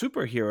overall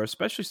superhero,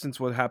 especially since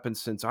what happened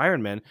since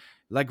Iron Man,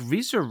 like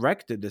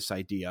resurrected this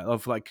idea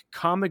of like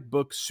comic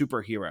book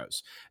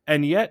superheroes.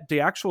 And yet the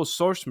actual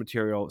source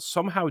material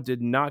somehow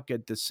did not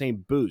get the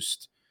same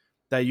boost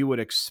that you would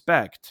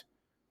expect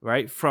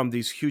right, from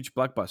these huge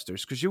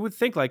blockbusters. Because you would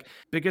think like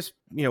biggest,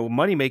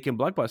 money making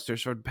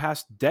blockbusters for the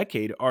past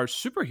decade are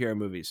superhero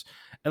movies.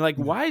 And like,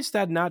 why is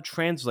that not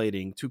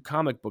translating to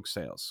comic book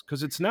sales?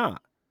 Because it's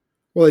not.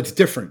 Well, it's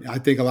different. I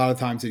think a lot of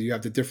times that you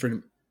have a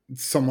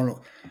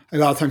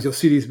lot of times you'll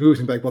see these movies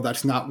and be like, well,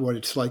 that's not what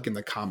it's like in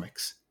the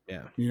comics.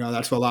 Yeah.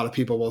 That's what a lot of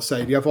people will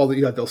say. You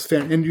have those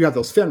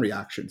fan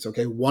reactions.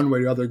 Okay. One way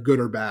or the other, good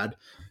or bad,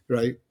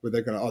 right? Where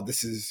they're going to,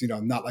 this is,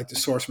 not like the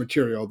source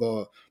material.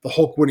 The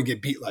Hulk wouldn't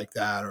get beat like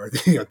that, or,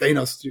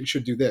 Thanos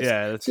should do this.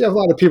 Yeah. So you have a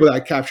lot of people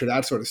that capture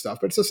that sort of stuff,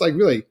 but it's just like,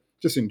 really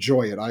just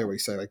enjoy it. I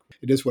always say like,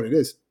 it is what it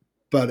is.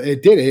 But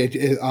it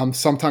did.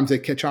 Sometimes they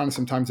catch on and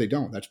sometimes they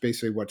don't. That's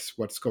basically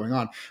what's going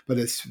on. But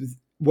it's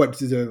what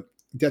the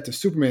Death of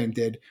Superman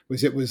did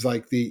was it was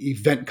like the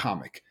event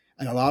comic.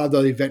 And a lot of the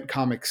event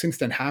comics since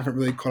then haven't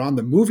really caught on.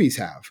 The movies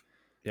have.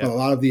 Yeah. But a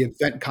lot of the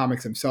event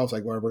comics themselves,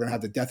 like where we're going to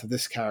have the death of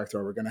this character,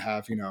 or we're going to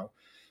have,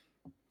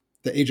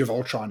 the Age of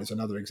Ultron is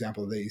another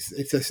example of these.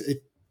 It's just,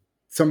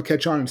 some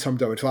catch on and some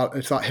don't. It's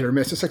a lot hit or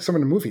miss. It's like some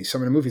of the movies.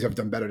 Some of the movies have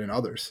done better than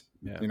others,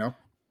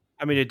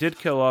 I mean, it did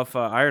kill off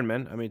Iron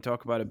Man. I mean,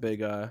 talk about a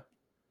big.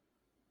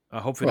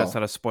 Hopefully, that's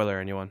not a spoiler,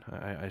 anyone.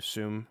 I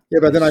assume. Yeah,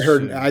 but then I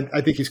heard.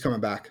 I think he's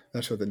coming back.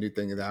 That's what the new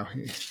thing is now.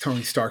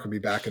 Tony Stark will be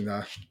back in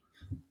one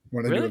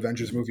of the new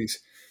Avengers movies,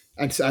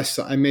 and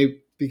I may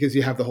because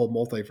you have the whole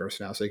multiverse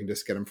now, so you can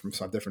just get him from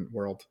some different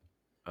world.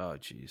 Oh,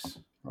 jeez.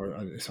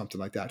 Or something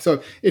like that.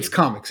 So it's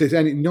comics.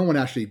 No one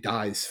actually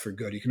dies for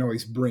good. You can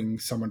always bring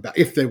someone back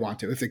if they want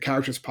to. If the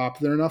character's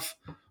popular enough,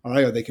 all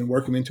right, or they can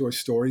work them into a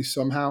story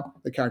somehow,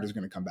 the character's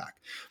going to come back.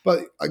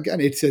 But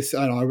again, it's just,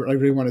 I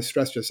really want to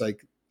stress just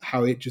like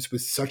how it just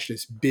was such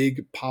this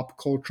big pop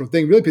cultural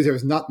thing, really, because there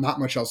was not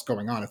much else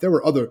going on. If there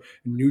were other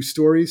news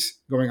stories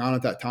going on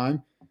at that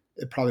time,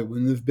 it probably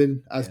wouldn't have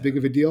been as big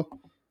of a deal.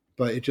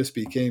 But it just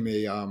became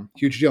a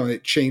huge deal, and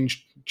it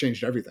changed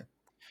everything.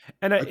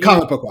 And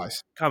comic book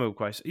wise,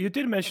 you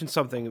did mention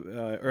something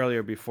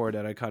earlier before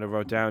that I kind of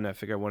wrote down. I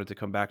figure I wanted to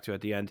come back to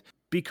at the end,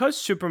 because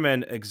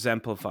Superman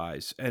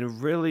exemplifies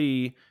and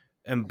really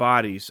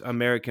embodies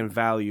American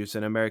values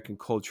and American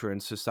culture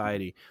and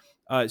society.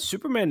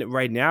 Superman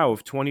right now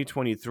of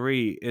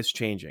 2023 is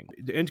changing,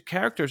 and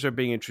characters are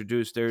being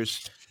introduced.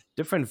 There's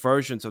different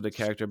versions of the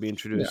character being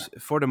introduced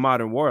for the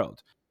modern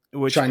world.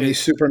 Chinese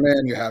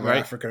Superman, you have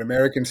African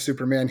American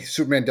Superman.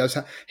 Superman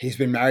he's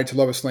been married to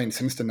Lois Lane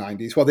since the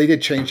 90s. Well, they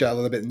did change that a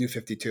little bit in New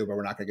 52, but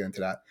we're not going to get into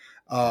that.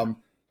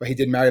 But he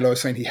did marry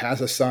Lois Lane. He has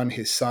a son.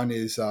 His son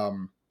is, I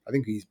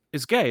think he's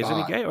gay. Bi. Isn't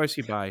he gay, or is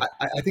he bi?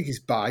 I think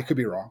he's bi. I could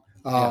be wrong.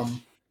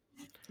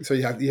 So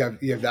you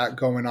have that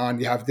going on.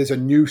 There's a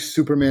new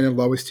Superman and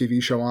Lois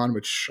TV show on,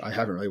 which I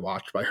haven't really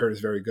watched, but I heard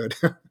is very good.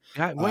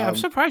 I'm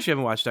surprised you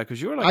haven't watched that, because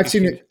you were like,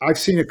 I've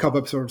seen a couple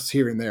episodes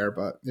here and there,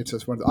 but it's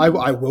just one. I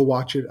will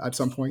watch it at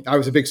some point. I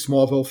was a big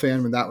Smallville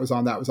fan when that was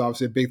on. That was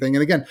obviously a big thing.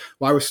 And again,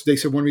 they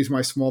said one reason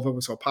why Smallville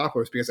was so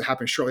popular is because it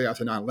happened shortly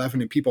after 9/11,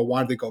 and people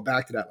wanted to go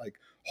back to that like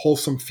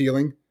wholesome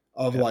feeling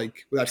of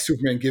like that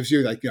Superman gives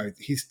you. Like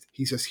he's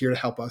just here to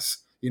help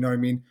us. You know what I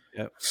mean?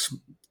 Yep.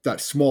 That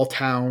small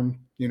town,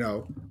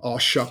 all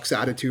shucks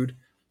attitude,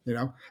 and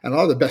a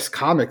lot of the best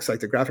comics, like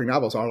the graphic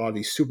novels, are a lot of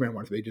these Superman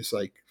ones. They just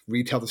like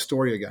retell the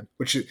story again,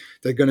 which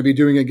they're going to be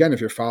doing again if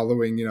you're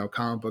following,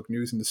 comic book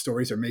news and the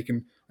stories they're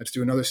making. Let's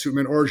do another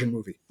Superman origin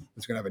movie.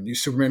 It's going to have a new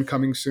Superman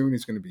coming soon.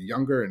 He's going to be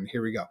younger, and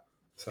here we go.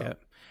 So yeah.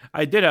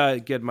 I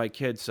did get my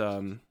kids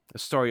a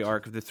story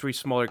arc of the 3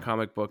 smaller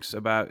comic books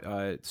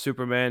about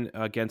Superman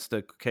against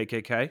the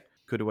KKK.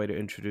 Good way to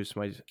introduce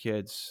my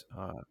kids,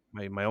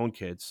 my own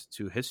kids,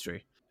 to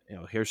history.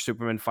 Here's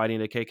Superman fighting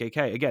the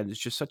KKK. Again, it's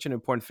just such an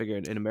important figure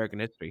in American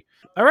history.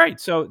 All right,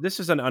 so this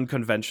was an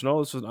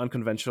unconventional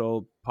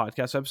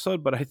podcast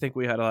episode, but I think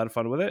we had a lot of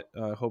fun with it.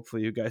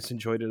 Hopefully you guys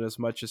enjoyed it as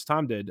much as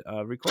Tom did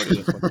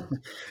recording this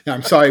one. Yeah,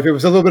 I'm sorry if it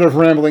was a little bit of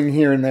rambling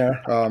here and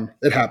there.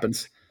 It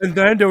happens. And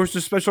then there was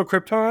the special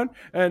Krypton,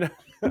 and...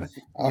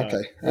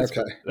 Okay. I'm just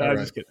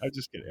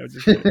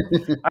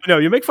kidding. I know,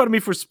 you make fun of me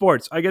for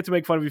sports. I get to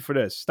make fun of you for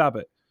this. Stop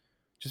it.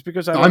 Just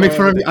because I make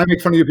fun of you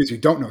because you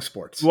don't know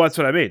sports. Well, that's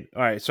what I mean.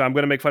 All right, so I'm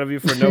going to make fun of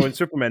you for knowing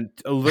Superman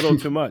a little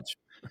too much.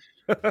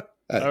 All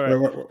right.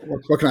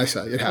 What can I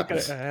say? It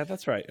happens.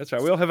 That's right.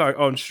 We all have our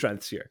own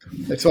strengths here.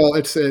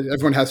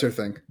 Everyone has their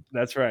thing.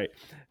 That's right.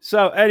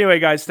 So anyway,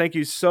 guys, thank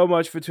you so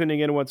much for tuning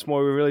in once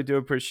more. We really do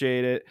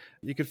appreciate it.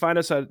 You can find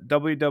us at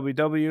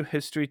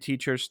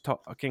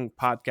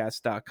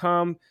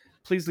www.historyteacherstalkingpodcast.com.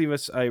 Please leave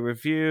us a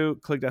review.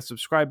 Click that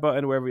subscribe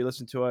button wherever you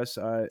listen to us.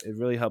 It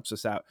really helps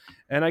us out.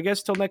 And I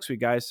guess till next week,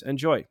 guys,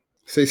 enjoy.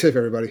 Stay safe,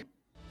 everybody.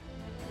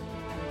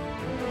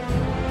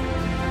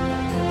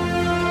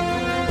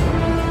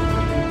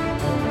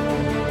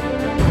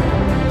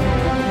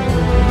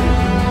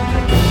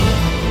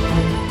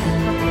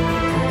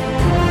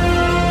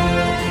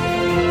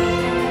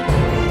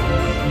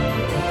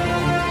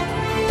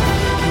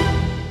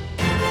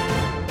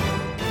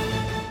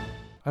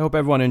 I hope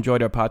everyone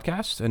enjoyed our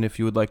podcast, and if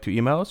you would like to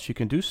email us, you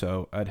can do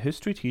so at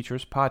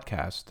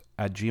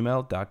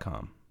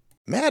historyteacherspodcast@gmail.com.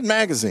 Mad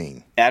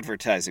Magazine.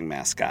 Advertising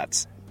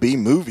mascots.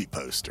 B-movie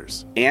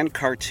posters. And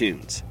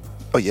cartoons.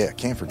 Oh yeah,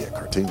 can't forget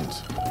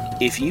cartoons.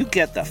 If you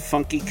get the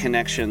funky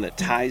connection that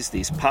ties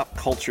these pop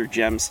culture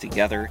gems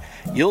together,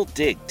 you'll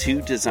dig Two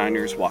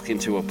Designers Walk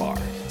Into a Bar.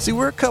 See,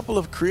 we're a couple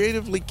of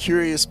creatively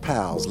curious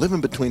pals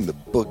living between the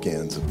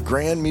bookends of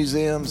grand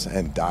museums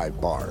and dive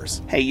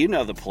bars. Hey, you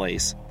know the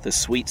place, the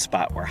sweet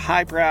spot where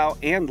highbrow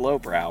and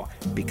lowbrow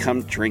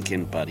become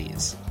drinking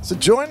buddies. So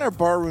join our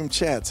barroom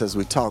chats as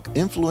we talk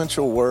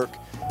influential work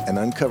and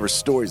uncover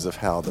stories of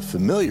how the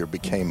familiar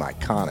became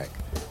iconic.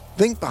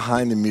 Think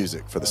behind the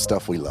music for the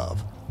stuff we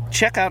love.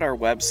 Check out our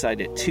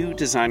website at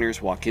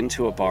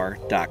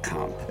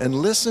twodesignerswalkintoabar.com. And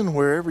listen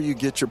wherever you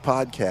get your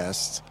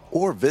podcasts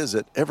or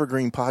visit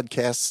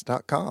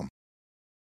evergreenpodcasts.com.